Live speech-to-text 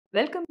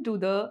Welcome to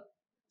the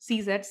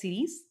CSAT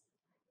series.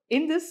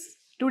 In this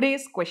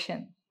today's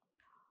question,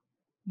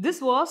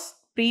 this was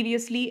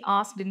previously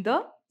asked in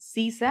the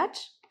CSAT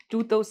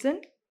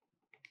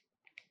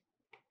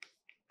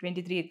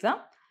 2023 exam.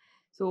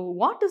 So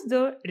what is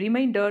the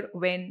remainder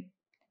when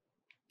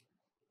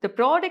the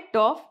product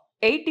of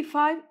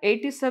 85,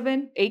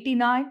 87,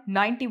 89,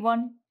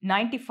 91,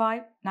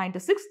 95,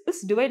 96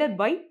 is divided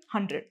by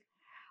 100?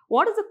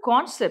 What is the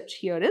concept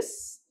here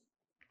is,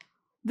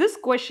 this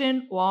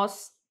question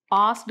was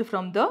asked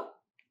from the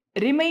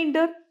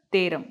remainder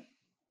theorem.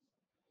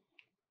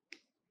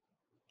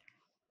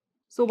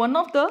 So one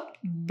of the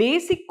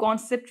basic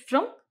concepts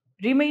from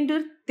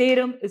remainder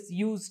theorem is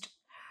used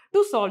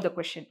to solve the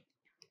question.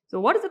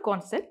 So what is the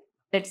concept?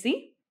 Let's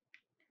see.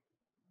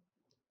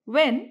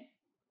 When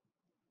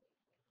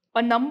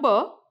a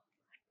number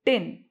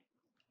 10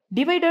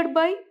 divided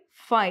by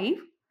 5,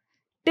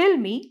 tell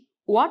me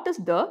what is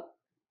the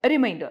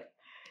remainder.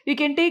 You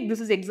can take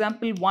this is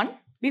example 1.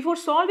 Before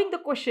solving the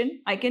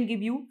question, I can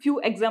give you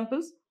few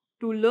examples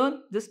to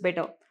learn this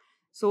better.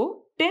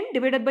 So 10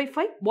 divided by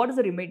 5, what is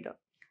the remainder?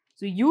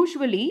 So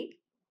usually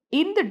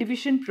in the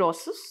division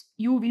process,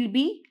 you will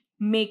be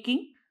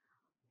making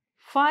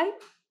 5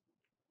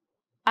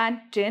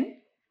 and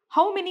 10.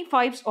 How many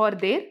 5s are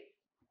there?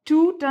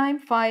 2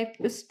 times 5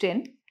 is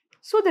 10.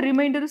 So the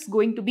remainder is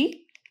going to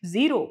be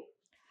 0.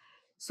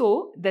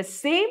 So the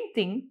same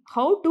thing,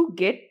 how to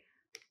get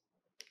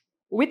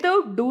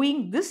without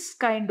doing this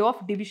kind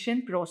of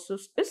division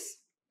process is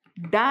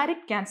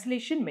direct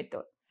cancellation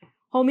method.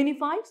 How many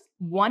 5s?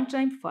 1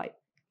 times 5.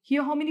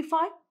 Here how many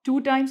 5?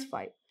 2 times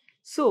 5.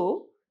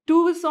 So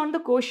 2 is on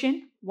the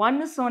quotient,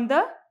 1 is on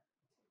the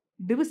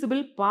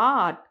divisible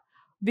part,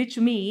 which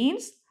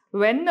means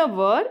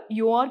whenever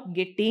you are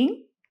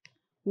getting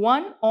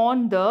 1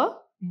 on the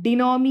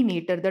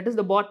denominator, that is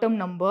the bottom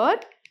number,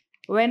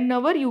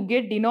 whenever you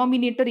get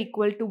denominator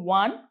equal to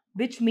 1,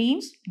 which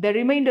means the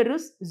remainder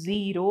is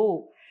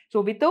 0.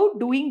 So without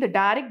doing the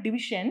direct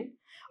division,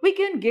 we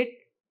can get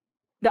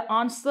the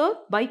answer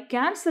by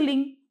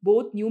cancelling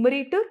both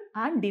numerator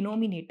and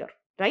denominator,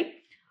 right?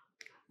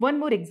 One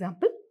more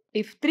example.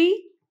 If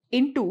 3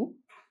 into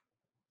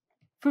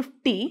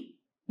 50,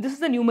 this is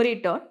the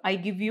numerator I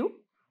give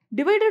you,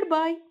 divided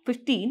by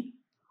 15,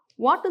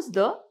 what is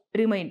the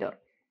remainder?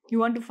 You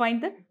want to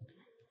find that?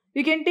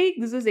 You can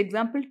take this as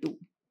example 2.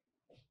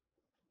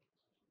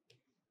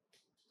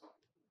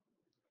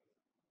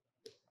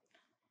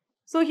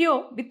 So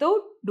here,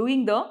 without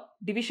doing the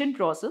division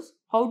process,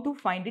 how to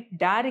find it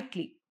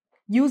directly?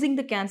 Using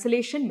the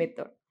cancellation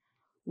method.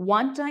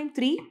 1 times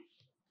 3,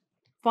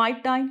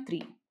 5 times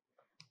 3.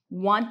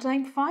 1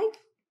 times 5,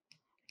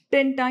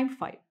 10 times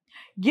 5.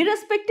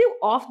 Irrespective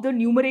of the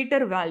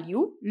numerator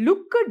value,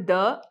 look at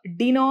the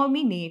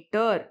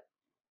denominator.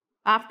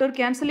 After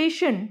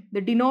cancellation,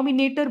 the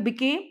denominator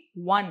became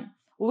 1,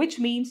 which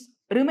means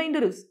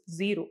remainder is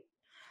 0.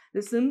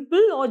 The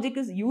simple logic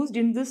is used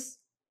in this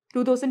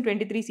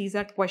 2023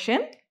 CSAT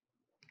question.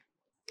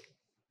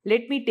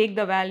 Let me take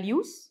the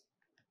values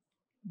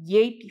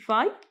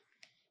 85,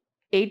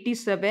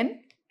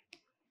 87,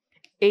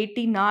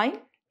 89,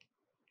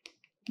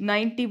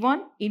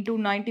 91 into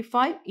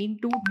 95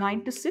 into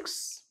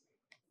 96.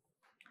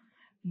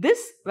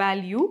 This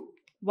value,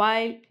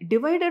 while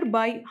divided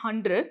by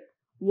 100,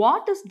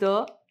 what is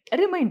the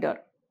remainder?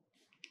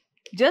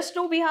 Just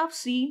now we have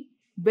seen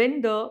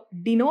when the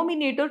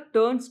denominator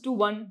turns to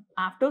 1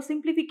 after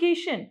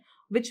simplification,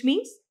 which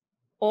means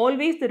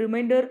always the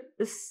remainder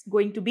is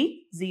going to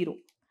be 0.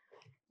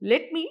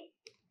 Let me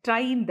try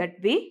in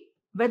that way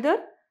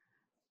whether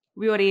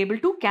we are able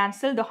to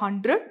cancel the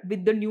 100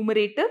 with the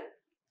numerator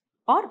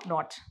or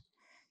not.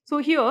 So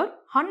here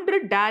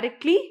 100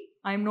 directly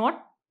I am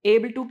not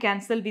able to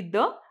cancel with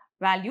the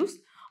values,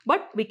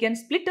 but we can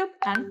split up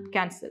and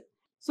cancel.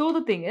 So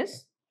the thing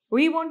is,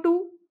 we want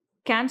to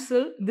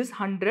cancel this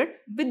 100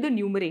 with the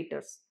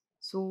numerators.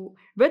 So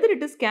whether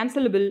it is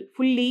cancelable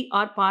fully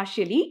or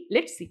partially,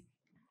 let's see.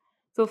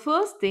 So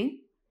first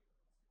thing,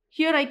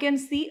 here I can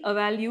see a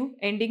value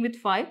ending with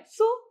 5.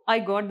 So I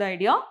got the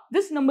idea.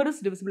 This number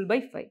is divisible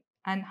by 5.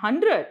 And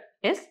 100,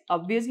 yes,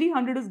 obviously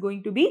 100 is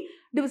going to be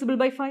divisible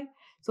by 5.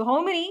 So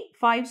how many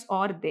 5s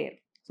are there?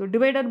 So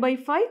divided by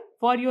 5,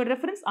 for your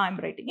reference, I am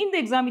writing. In the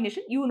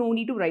examination, you no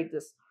need to write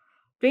this.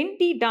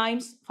 20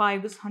 times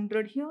 5 is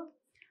 100 here.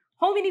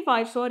 How many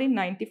 5s are in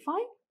 95?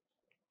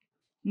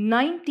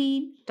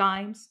 19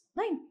 times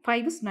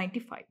 5 is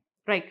 95.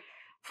 Right.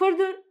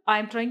 Further, I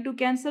am trying to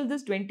cancel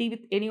this 20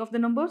 with any of the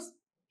numbers.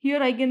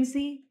 Here I can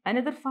see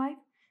another 5.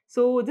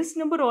 So this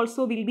number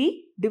also will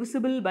be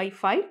divisible by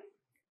 5.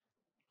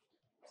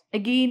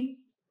 Again,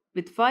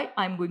 with 5,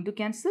 I am going to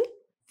cancel.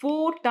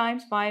 4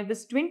 times 5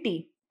 is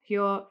 20.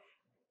 Here,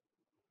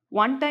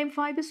 1 times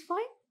 5 is 5.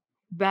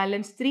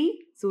 Balance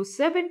 3. So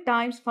 7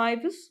 times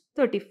 5 is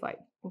 35.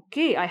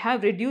 Okay, I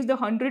have reduced the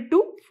 100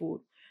 to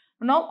 4.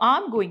 Now I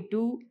am going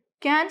to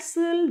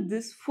cancel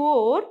this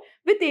 4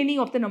 with any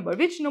of the number.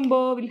 Which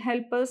number will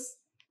help us?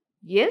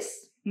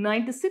 Yes,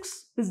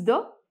 96 is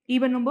the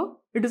even number.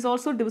 It is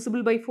also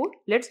divisible by 4.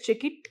 Let's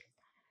check it.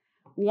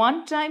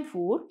 1 times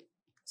 4.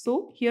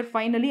 So here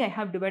finally I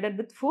have divided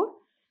with 4.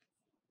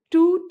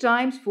 2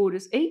 times 4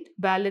 is 8.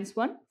 Balance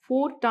 1.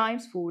 4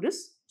 times 4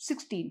 is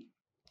 16.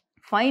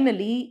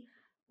 Finally,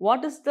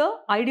 what is the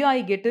idea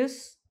I get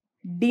is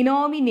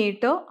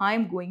denominator I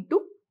am going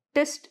to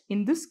test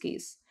in this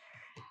case.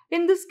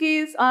 In this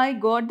case, I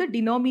got the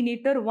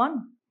denominator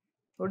 1.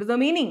 What is the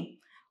meaning?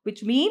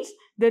 Which means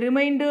the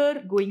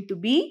remainder going to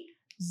be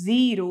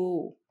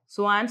 0.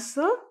 So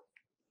answer,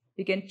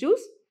 you can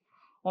choose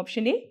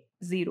option A,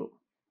 0.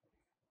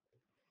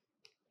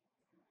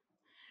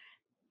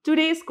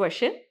 Today's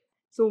question.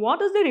 So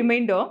what is the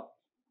remainder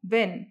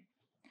when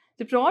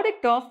the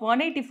product of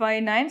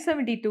 185,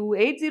 972,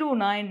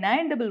 809,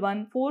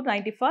 911,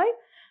 495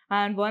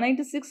 and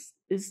 196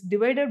 is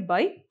divided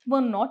by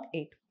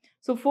 108.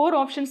 So 4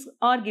 options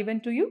are given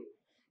to you.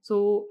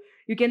 So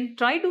you can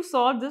try to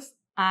solve this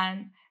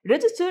and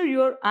register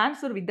your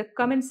answer with the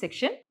comment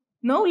section.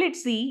 Now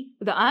let's see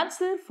the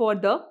answer for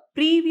the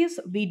previous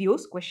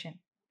video's question.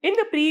 In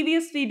the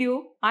previous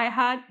video, I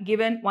had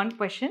given one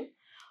question.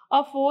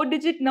 A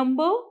 4-digit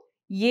number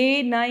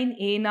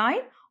A9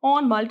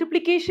 on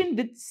multiplication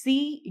with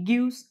C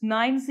gives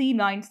 9C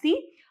 9C,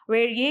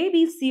 where A,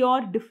 B, C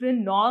are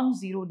different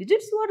non-zero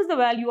digits. What is the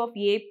value of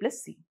A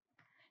plus C?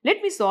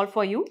 Let me solve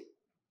for you.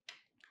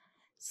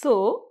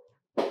 So,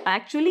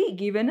 actually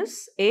given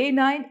is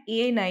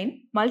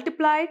A9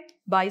 multiplied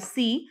by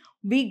C,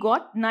 we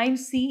got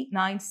 9C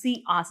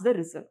 9C as the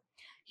result.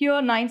 Here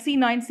 9C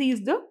 9C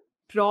is the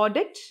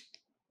product.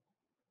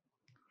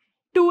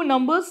 Two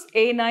numbers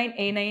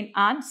A9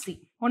 and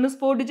C. One is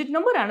 4-digit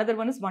number, another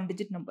one is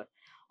 1-digit number.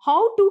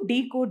 How to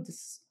decode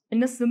this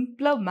in a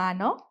simpler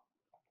manner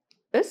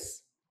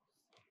is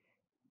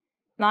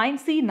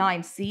 9C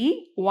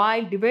 9C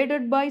while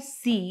divided by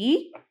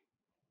C,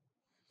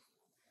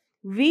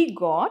 we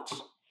got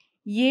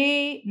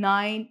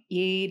A9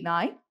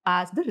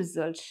 as the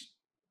result.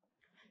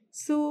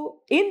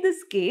 So in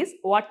this case,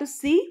 what is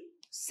C?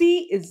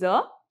 C is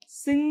a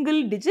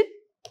single digit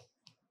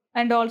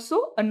and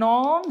also a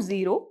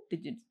non-zero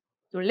digit.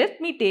 So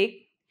let me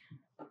take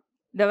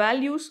the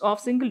values of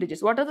single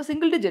digits. What are the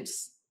single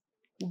digits?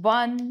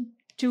 1,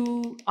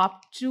 2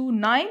 up to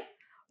 9,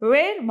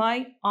 where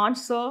my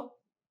answer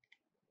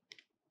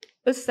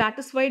is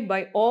satisfied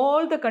by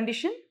all the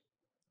conditions.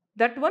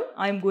 That one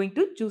I am going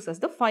to choose as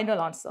the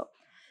final answer.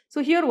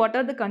 So here what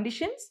are the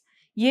conditions?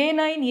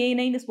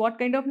 A9 is what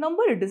kind of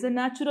number? It is a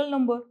natural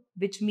number,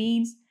 which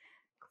means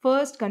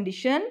first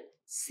condition,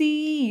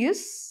 C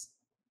is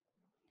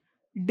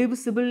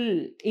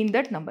divisible in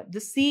that number.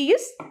 The C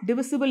is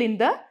divisible in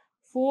the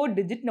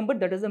 4-digit number.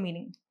 That is the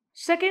meaning.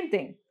 Second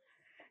thing,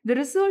 the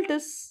result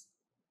is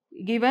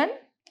given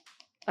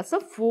as a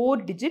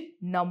 4-digit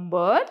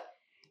number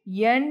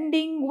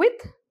ending with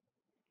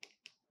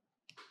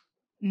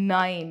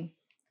 9.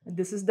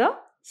 This is the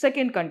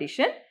second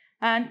condition.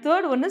 And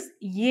third one is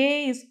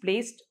A is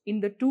placed in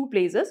the 2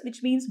 places,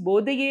 which means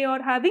both the A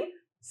are having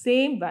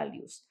same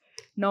values.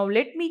 Now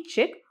let me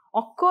check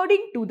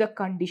according to the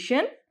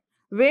condition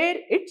where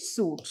it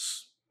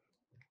suits.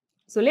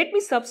 So let me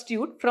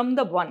substitute from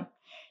the 1.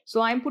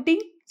 So I am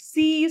putting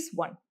C is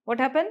 1. What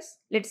happens?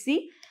 Let's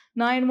see.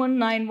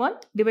 9191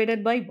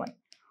 divided by 1.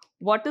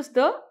 What is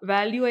the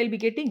value I will be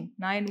getting?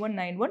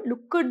 9191.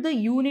 Look at the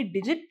unit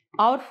digit.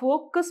 Our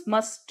focus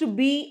must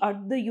be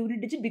at the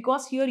unit digit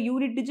because here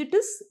unit digit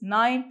is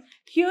 9.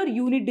 Here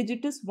unit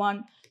digit is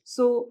 1.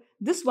 So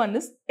this one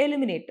is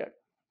eliminated.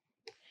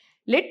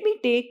 Let me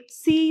take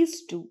C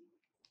is 2.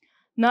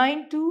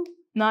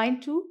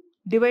 9292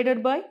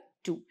 divided by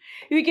 2.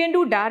 We can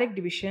do direct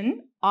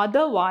division.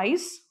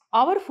 Otherwise,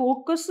 our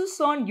focus is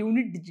on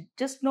unit digit.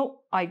 Just now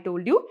I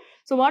told you.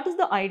 So what is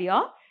the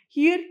idea?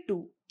 Here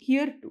 2,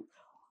 here 2.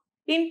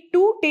 In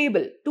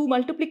two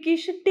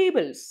multiplication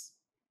tables,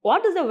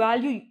 what is the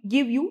value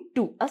give you?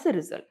 2 as a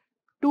result.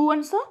 2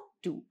 ones are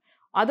 2.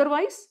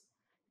 Otherwise,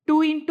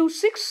 2 into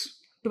 6,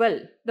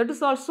 12. That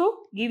is also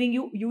giving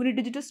you unit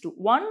digit is 2.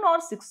 1 or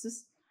 6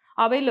 is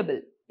available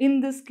in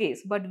this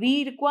case, but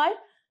we require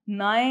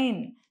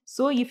 9.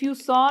 So if you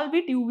solve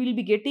it, you will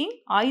be getting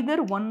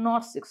either 1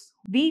 or 6.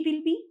 We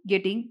will be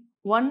getting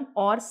 1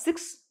 or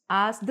 6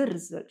 as the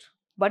result.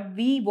 But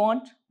we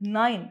want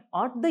 9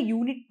 at the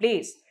unit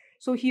place.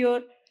 So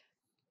here,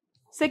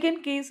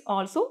 second case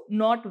also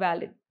not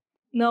valid.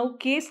 Now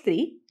case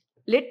 3,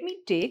 let me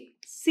take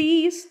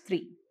C is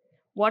 3.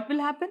 What will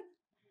happen?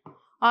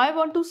 I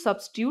want to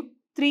substitute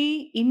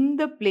 3 in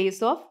the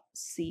place of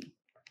C.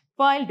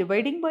 While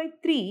dividing by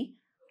 3,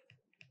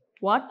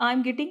 what I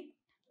am getting?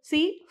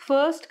 See,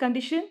 first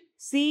condition,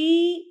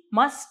 C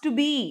must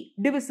be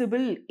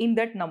divisible in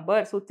that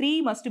number. So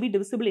 3 must be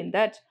divisible in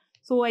that.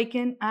 So I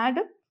can add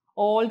up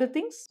all the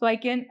things.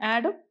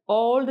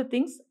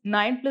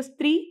 9 plus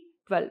 3,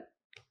 12.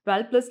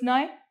 12 plus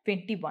 9,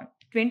 21.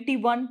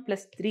 21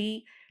 plus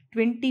 3,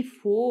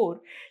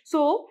 24.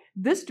 So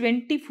this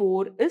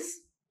 24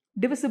 is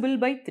divisible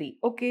by 3.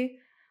 Okay.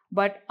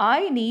 But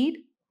I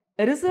need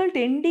a result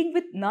ending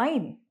with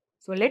 9.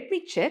 So let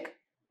me check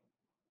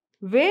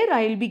where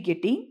I will be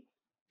getting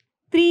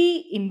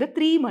 3 in the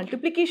 3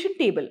 multiplication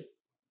table.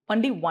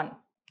 Only 1.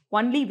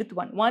 Only with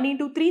 1. 1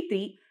 into 3,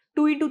 3.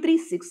 2 into 3,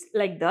 6.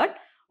 Like that.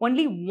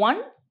 Only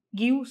 1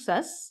 gives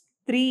us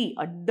 3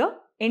 at the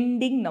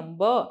ending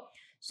number.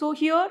 So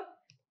here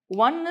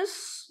 1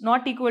 is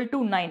not equal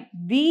to 9.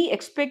 We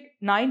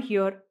expect 9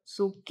 here.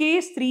 So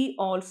case 3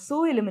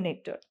 also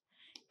eliminated.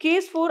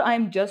 Case 4 I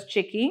am just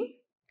checking.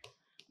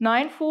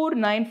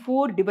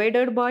 9494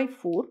 divided by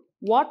 4.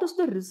 What is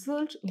the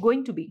result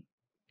going to be?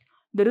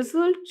 The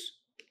result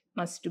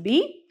must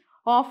be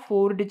of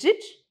 4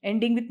 digits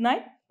ending with 9.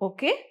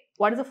 Okay.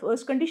 What is the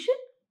first condition?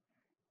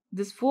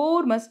 This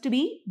 4 must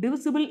be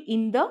divisible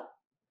in the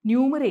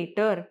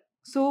numerator.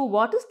 So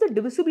what is the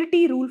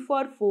divisibility rule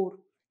for 4?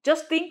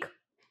 Just think.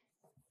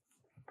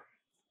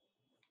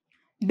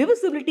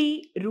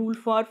 Divisibility rule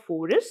for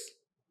 4 is,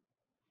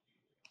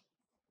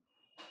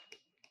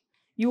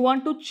 you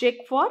want to check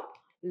for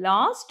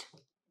last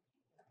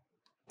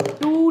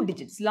 2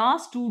 digits.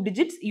 Last 2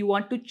 digits you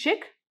want to check.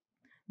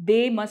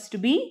 They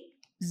must be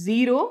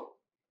 0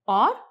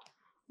 or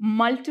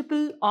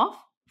multiple of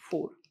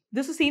 4.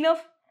 This is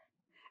enough.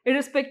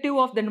 Irrespective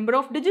of the number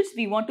of digits,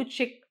 we want to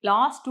check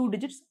last 2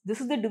 digits. This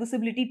is the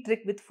divisibility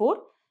trick with 4.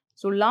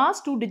 So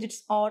last 2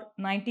 digits are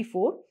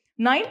 94.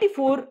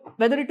 94,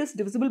 whether it is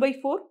divisible by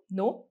 4?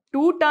 No.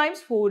 2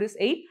 times 4 is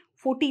 8.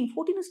 14.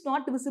 14 is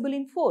not divisible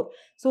in 4.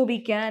 So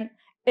we can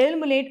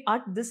eliminate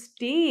at this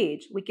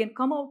stage. We can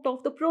come out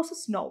of the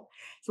process now.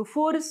 So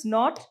 4 is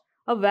not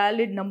a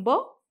valid number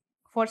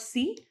for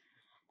C.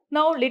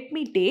 Now let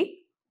me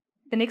take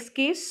the next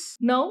case.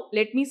 Now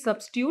let me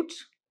substitute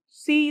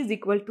C is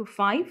equal to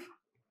 5.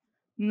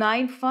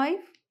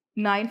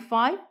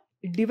 9595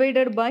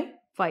 divided by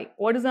 5.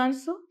 What is the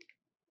answer?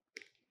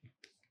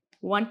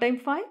 1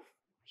 times 5.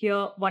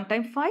 Here 1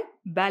 times 5,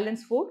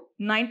 balance 4.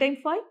 9 times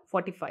 5,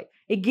 45.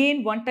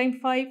 Again 1 times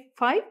 5,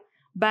 5.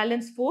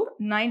 Balance 4.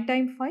 9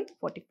 times 5,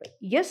 45.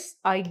 Yes,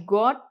 I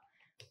got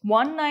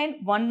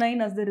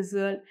 1919 as the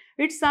result.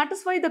 It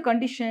satisfies the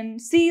condition.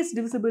 C is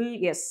divisible.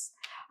 Yes.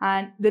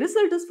 And the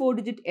result is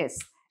 4-digit S.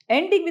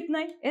 Ending with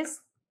 9.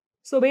 S.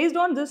 So based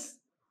on this,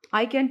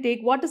 I can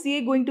take what is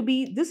A going to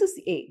be? This is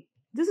A.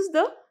 This is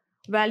the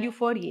value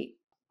for A.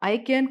 I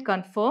can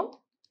confirm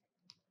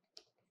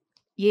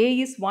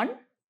A is 1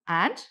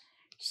 and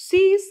C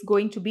is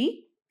going to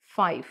be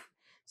 5.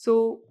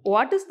 So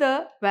what is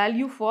the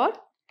value for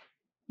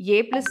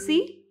A plus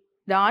C?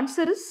 The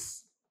answer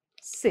is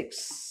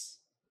 6.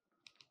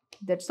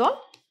 That's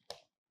all.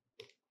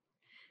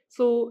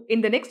 So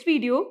in the next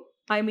video,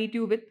 I meet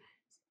you with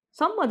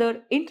some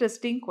other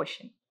interesting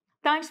question.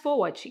 Thanks for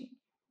watching.